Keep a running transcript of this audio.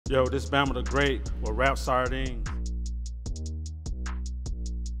Yo, this Bama the Great with Rap Sardine.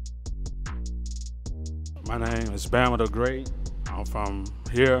 My name is Bama the Great. I'm from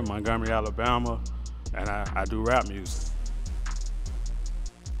here, Montgomery, Alabama, and I do rap music.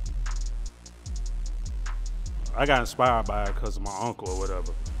 I got inspired by it because of my uncle or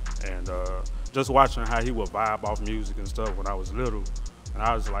whatever. And just watching how he would vibe off music and stuff when I was little. And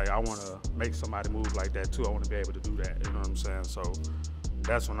I was like, I want to make somebody move like that too. I want to be able to do that, you know what I'm saying? So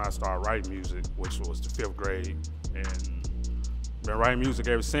that's when I started writing music, which was the 5th grade. And been writing music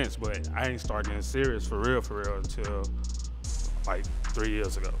ever since, but I ain't started getting serious for real until like 3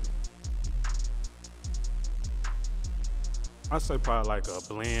 years ago. I'd say probably like a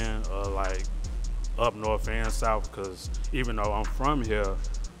blend of like up north and south, because even though I'm from here,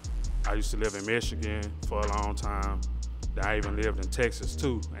 I used to live in Michigan for a long time. Then I even lived in Texas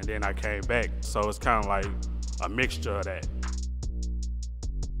too, and then I came back. So it's kind of like a mixture of that.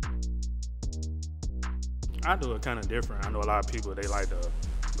 I do it kind of different. I know a lot of people, they like to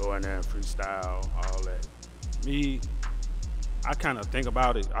go in there and freestyle, all that. Me, I kind of think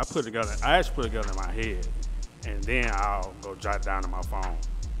about it. I actually put it together in my head, and then I'll go jot it down on my phone,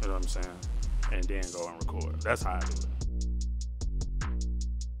 you know what I'm saying? And then go and record. That's how I do it.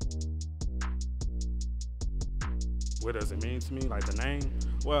 What does it mean to me, like the name?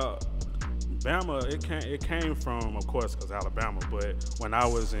 Well, Bama, it came from, of course, because Alabama, but when I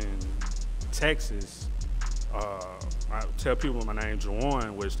was in Texas, I tell people my name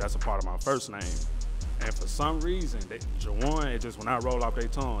Jawan, which that's a part of my first name. And for some reason, Jawan, it just, when I roll off their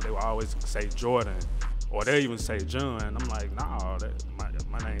tongue, they will always say Jordan, or they even say John. I'm like, nah,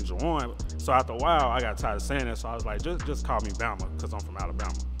 my name's Jawan. So after a while, I got tired of saying that, so I was like, just call me Bama, because I'm from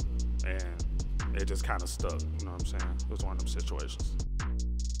Alabama. And it just kind of stuck, you know what I'm saying? It was one of them situations.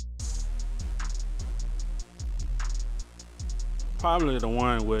 Probably the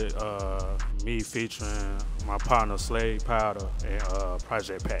one with me featuring my partner Slade Powder and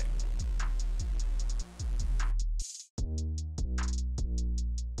Project Pack.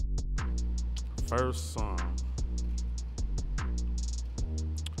 First song,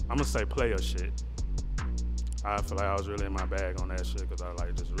 I'm gonna say Player Shit. I feel like I was really in my bag on that shit because I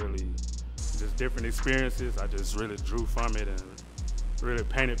like just different experiences. I just really drew from it and really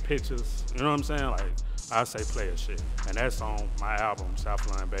painted pictures. You know what I'm saying? Like, I say Player Shit. And that's on my album,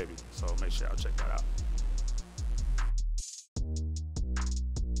 Southline Baby. So make sure y'all check that out.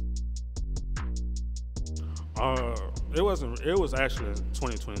 It was actually in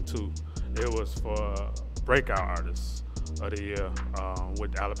 2022. It was for Breakout Artists of the Year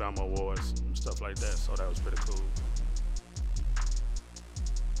with Alabama Awards and stuff like that. So that was pretty cool.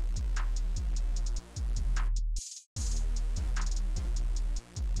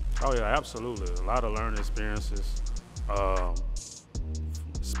 Oh yeah, absolutely. A lot of learning experiences,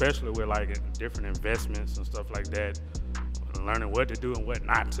 especially with like different investments and stuff like that. Learning what to do and what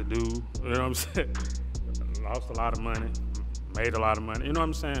not to do. You know what I'm saying? Lost a lot of money, made a lot of money. You know what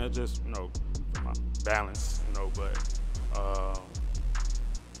I'm saying? It just, you know, balance. You know, but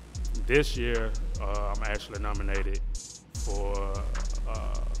this year I'm actually nominated for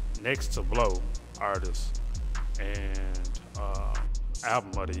Next to Blow Artist and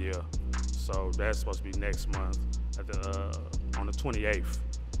Album of the Year. So that's supposed to be next month on the 28th.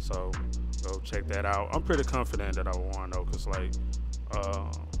 So go check that out. I'm pretty confident that I won though, cause like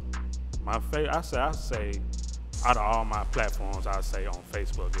my favorite, I say out of all my platforms, I say on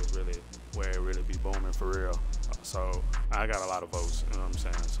Facebook is really where it really be booming for real. So I got a lot of votes, you know what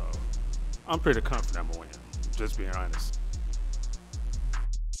I'm saying? So I'm pretty confident I'm gonna win, just being honest.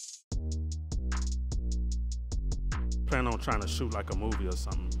 Plan on trying to shoot like a movie or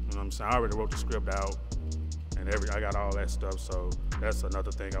something, you know what I'm saying? I already wrote the script out and I got all that stuff, so that's another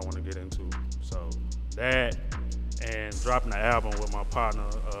thing I want to get into. So that, and dropping the album with my partner,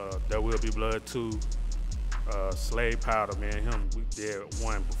 There Will Be Blood 2, Slade Powder, me and him, we did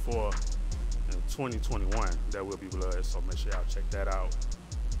one before in 2021, There Will Be Blood, so make sure y'all check that out.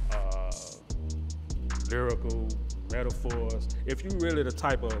 Lyrical, metaphors. If you really the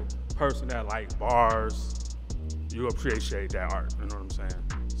type of person that like bars, you appreciate that art, you know what I'm saying?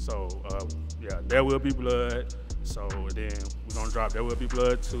 So, yeah, There Will Be Blood. So then we're gonna drop There Will Be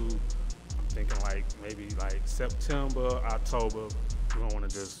Blood 2. I'm thinking like maybe like September, October. We don't wanna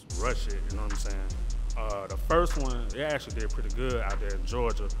just rush it, you know what I'm saying? The first one, it actually did pretty good out there in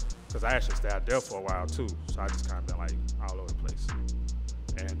Georgia, because I actually stayed out there for a while too. So I just kind of been like all over the place.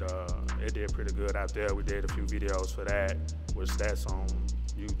 And it did pretty good out there. We did a few videos for that, which that's on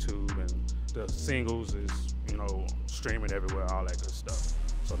YouTube, and the singles is, you know, streaming everywhere, all that good stuff.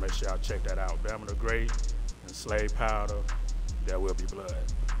 So make sure y'all check that out. Bama the Great and Slade Powder, There Will Be Blood.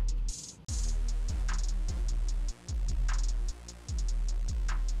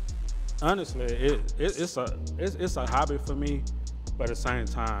 Honestly, it's a hobby for me, but at the same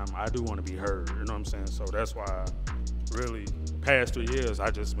time, I do want to be heard. You know what I'm saying? So that's why, really, past 2 years,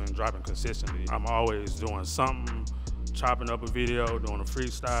 I just been dropping consistently. I'm always doing something, chopping up a video, doing a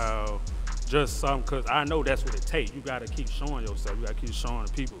freestyle, just something, cause I know that's what it takes. You gotta keep showing yourself. You gotta keep showing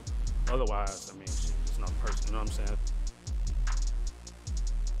the people. Otherwise, I mean, shit, it's another person. You know what I'm saying?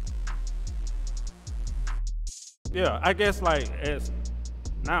 Yeah, I guess like as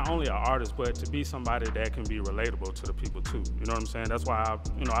not only an artist, but to be somebody that can be relatable to the people too. You know what I'm saying? That's why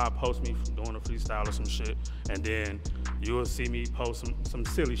I post me doing a freestyle or some shit, and then you will see me post some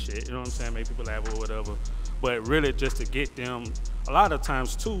silly shit. You know what I'm saying? Make people laugh or whatever. But really, just to get them. A lot of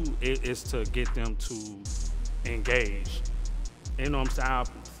times too, it is to get them to engage. You know what I'm saying? I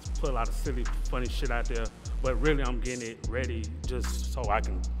put a lot of silly, funny shit out there, but really I'm getting it ready just so I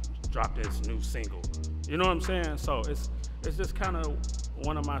can drop this new single. You know what I'm saying? So it's just kind of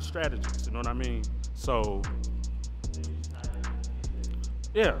one of my strategies. You know what I mean? So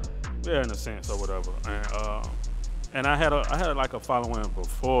yeah, in a sense or whatever. And I had like a following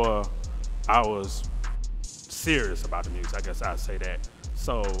before I was serious about the music. I guess I'd say that.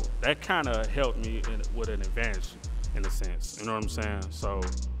 So that kind of helped me with an advantage in a sense. You know what I'm saying? So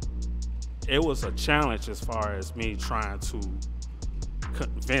it was a challenge as far as me trying to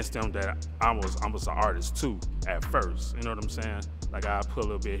convince them that I was an artist too at first. You know what I'm saying? Like I put a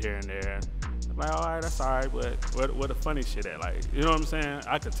little bit here and there. I'm like, all right, that's all right, but where the funny shit at? Like, you know what I'm saying?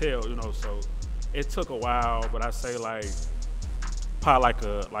 I could tell, you know. So it took a while, but I say like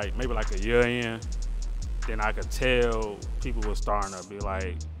probably maybe like a year in, then I could tell people were starting to be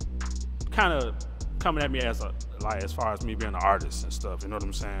like kind of coming at me as far as me being an artist and stuff. You know what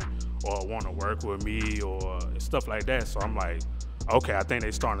I'm saying? Or want to work with me or stuff like that. So I'm like, okay, I think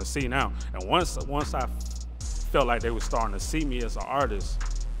they starting to see now. And once I felt like they were starting to see me as an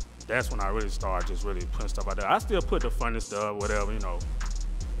artist, that's when I really started just really putting stuff out there. I still put the funny stuff, whatever, you know.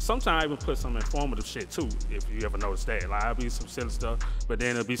 Sometimes I even put some informative shit too, if you ever notice that. Like I'll be some silly stuff, but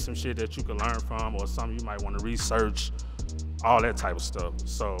then it'll be some shit that you can learn from or something you might want to research, all that type of stuff.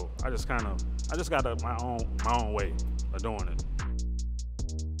 So I just got my own way of doing it.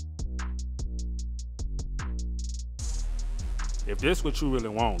 If this what you really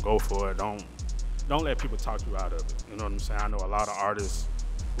want, go for it. Don't let people talk you out of it. You know what I'm saying? I know a lot of artists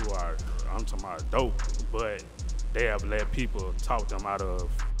who are, I'm talking about dope, but they have let people talk them out of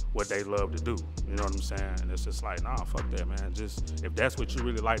what they love to do. You know what I'm saying? And it's just like, nah, fuck that, man. Just if that's what you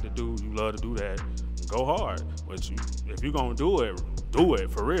really like to do, you love to do that, go hard. But if you're gonna do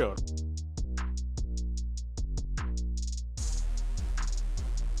it for real.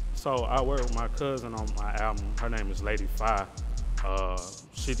 So I work with my cousin on my album. Her name is Lady Fi.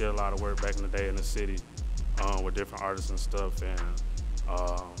 She did a lot of work back in the day in the city with different artists and stuff, and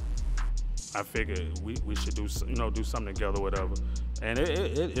I figured we should do something together, whatever. And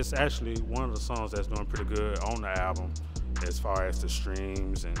it's actually one of the songs that's doing pretty good on the album, as far as the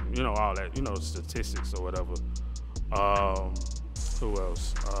streams and all that, statistics or whatever. Who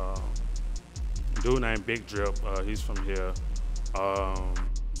else? Dude named Big Drip. He's from here.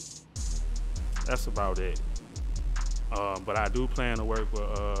 That's about it. But I do plan to work with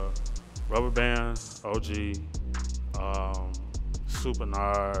Rubber Band, OG, Super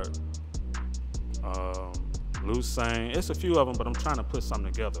Nard, Lucene. It's a few of them, but I'm trying to put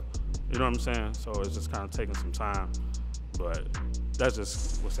something together. You know what I'm saying? So it's just kind of taking some time, but that's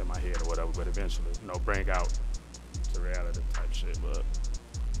just what's in my head or whatever. But eventually, bring out the reality type shit. But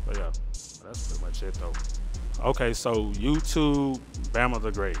yeah, that's pretty much it though. Okay, so YouTube, Bama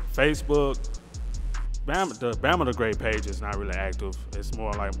the Great. Facebook, the Bama the Great page is not really active. It's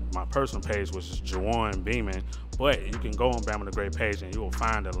more like my personal page, which is Juwan Beeman. But you can go on Bama the Great page and you will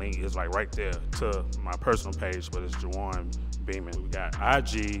find the link. It's like right there to my personal page, but it's Juwan Beeman. We got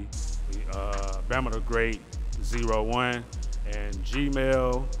IG, Bama the Great 01, and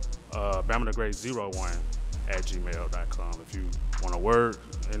Gmail, Bama the Great 01 at gmail.com if you want to word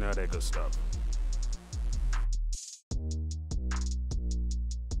and all that good stuff.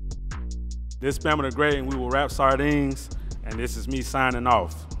 This is Bama the Great, and we will rap sardines, and this is me signing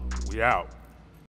off. We out.